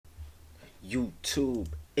YouTube?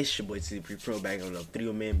 It's your boy TDP Pro back on the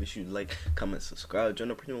video, man. Be sure you like, comment, subscribe, join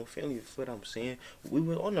the premium family. You feel what I'm saying? We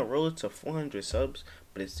were on the road to 400 subs,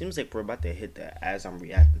 but it seems like we're about to hit that as I'm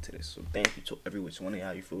reacting to this. So thank you to every which one of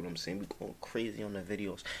y'all. You feel what I'm saying? We going crazy on the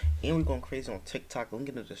videos, and we going crazy on TikTok. Link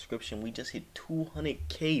in the description. We just hit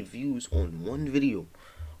 200K views on one video.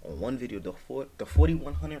 The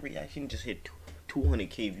 4100 reaction just hit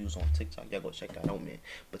 200K views on TikTok. Y'all go check that out, man.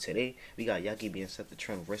 But today we got Yagi being set to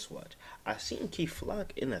trend wristwatch. I seen Key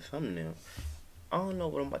Flock in the thumbnail. I don't know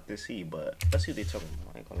what I'm about to see, but let's see what they talking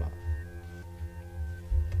about. I ain't gonna lie.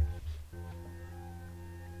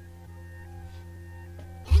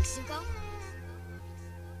 Thanks, Zuko.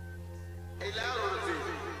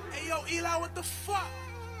 Hey, yo, Eli, what the fuck?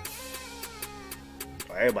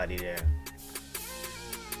 Oh, everybody there.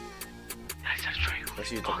 Let's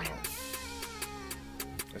see what they're talking about.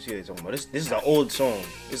 Let's see what they're talking about. This is an old song.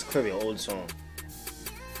 This is clearly an old song.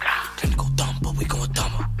 Trying to go dumb, but we going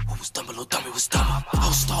dumber. Who was dumb, little dummy was dumb. I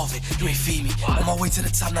was starving, you ain't feed me. On my way to the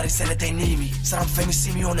top, now they said that they need me. Said I'm famous,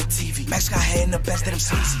 see me on the TV. Max got hair in the best that I'm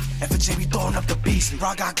sleazy. And for JB throwing up the beastly.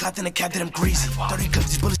 Rock got clapped in the cap that I'm greasy. 30 clips,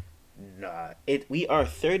 these bullets. Nah, we are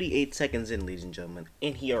 38 seconds in, ladies and gentlemen,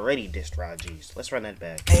 and he already dissed Raji's. Let's run that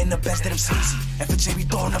back. Hair in the best that I'm sleazy. And for JB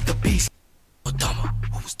throwing up the beast. Dumber.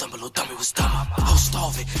 Who was dumb, little dummy was dumb. I was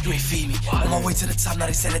starving, you ain't feed me. On my way to the top, now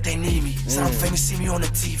they said that they need me. Said I'm famous, see me on the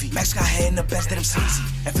TV. Max got hair in the best that I'm sleazy.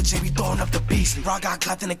 And for JB throwing up the beastly. Rock got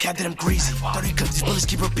clapped in the cap that I'm greasy. 30 clips, these bullets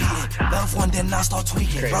keep repeating. Love one, then I start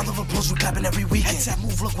tweaking. Round of applause, we clapping every weekend. Head tap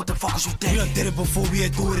move, look what the fuck is you thinking? We done did it before, we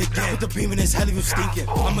had do it again. With the beam in his hell, he was stinking.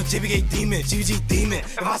 I'm a JBK demon, GVG demon.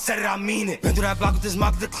 If I said it, I mean it. Been through that block with this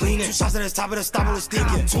mop to clean it. 2 shots at the top of the stop, was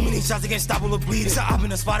stinking. Too many shots against stop, will bleed it. I'm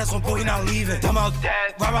in the spot, that's one boy, he not leaving. I'm out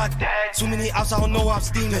dead, right dead. Too many outs, I don't know I'm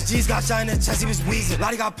steaming. G's got shot in the chest, he was wheezing.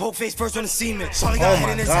 Lottie got poke face first on the semen. Charlie got hit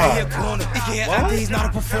in his head, he a corner. He can't act, he's not a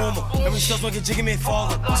performer. Every shot's gonna get jiggy, man,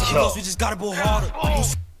 falling. So close, we just gotta go harder.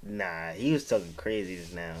 Nah, he was talking crazy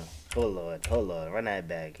just now. Hold on, run that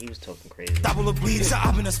back. He was talking crazy. Double bleeding.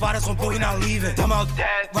 I'm in the spot, that's one boy, he not leaving. I'm out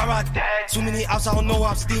dead, right dead. Too many outs, I don't know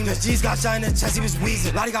I'm steaming. G's got shot in the chest, he was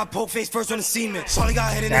wheezing. Lottie got poke face first on the semen. Charlie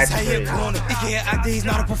got hit in his head, he a corner. He can't act, he's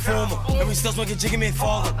not a performer. Every still's gonna get jiggy, man,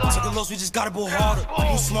 falling. Took a loss, we just gotta go harder.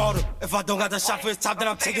 You smarter. If I don't got the shot for his top, then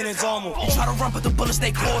I'm taking his armor. He try to run, but the bullets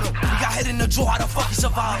they caught him. He got hit in the jaw, how the fuck he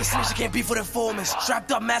survived? The snitch can't be for the foreman.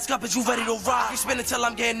 Strapped up, mask up, is you ready to ride? You spin until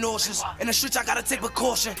I'm getting nauseous. In the streets, I gotta take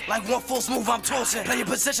precaution. Like one false move, I'm tossing. Play your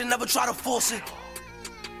position, never try to force it.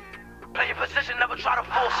 Play your position, never try to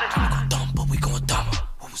force it. We go dumb, but we going dumber.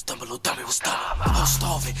 Who was dumb, little dummy was dumb. I was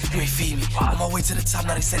starving, you ain't feed me. On my way to the top,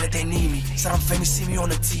 now they said that they need me. Said I'm famous, see me on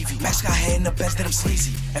the TV. Max got hair in the best that I'm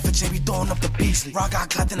sleazy. And for JB throwing up the beastly. Rock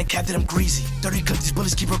got clapped in the cap that I'm greasy. 30 clips, these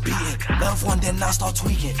bullets keep repeating. Love one, then I start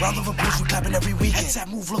tweaking. Round of applause, we clapping every weekend. Head tap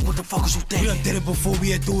move, look what the fuck is you thinking? We done did it before,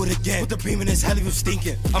 we had do it again. With the beam in his hell, he was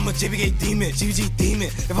stinking. I'm a JBK demon, GVG demon.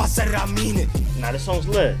 If I said it, I mean it. Nah, this song's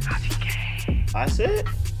lit. I said.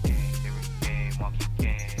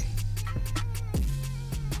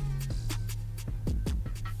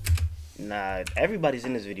 Nah, everybody's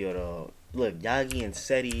in this video though. Look, Yagi and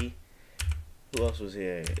Seti. Who else was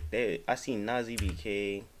here? I seen Nazi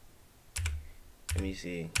BK. Let me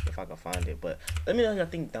see if I can find it. But let me know what y'all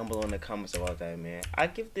think down below in the comments about that, man. I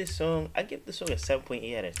give this song a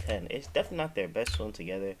 7.8 out of 10. It's definitely not their best song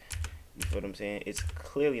together. You feel what I'm saying? It's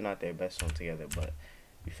clearly not their best song together, but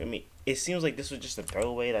you feel me? It seems like this was just a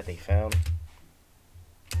throwaway that they found.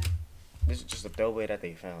 This is just a throwaway that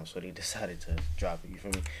they found, so they decided to drop it, you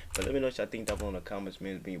feel me? But let me know what y'all think down below in the comments,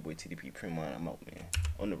 man. It's been your boy TDP Primo, and I'm out, man.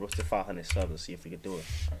 On the road to 500 subs, let's see if we can do it.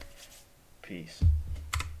 Peace.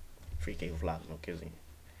 Free K vlogs, no kissing.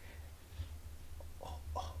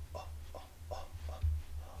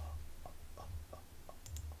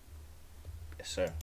 Yes, sir.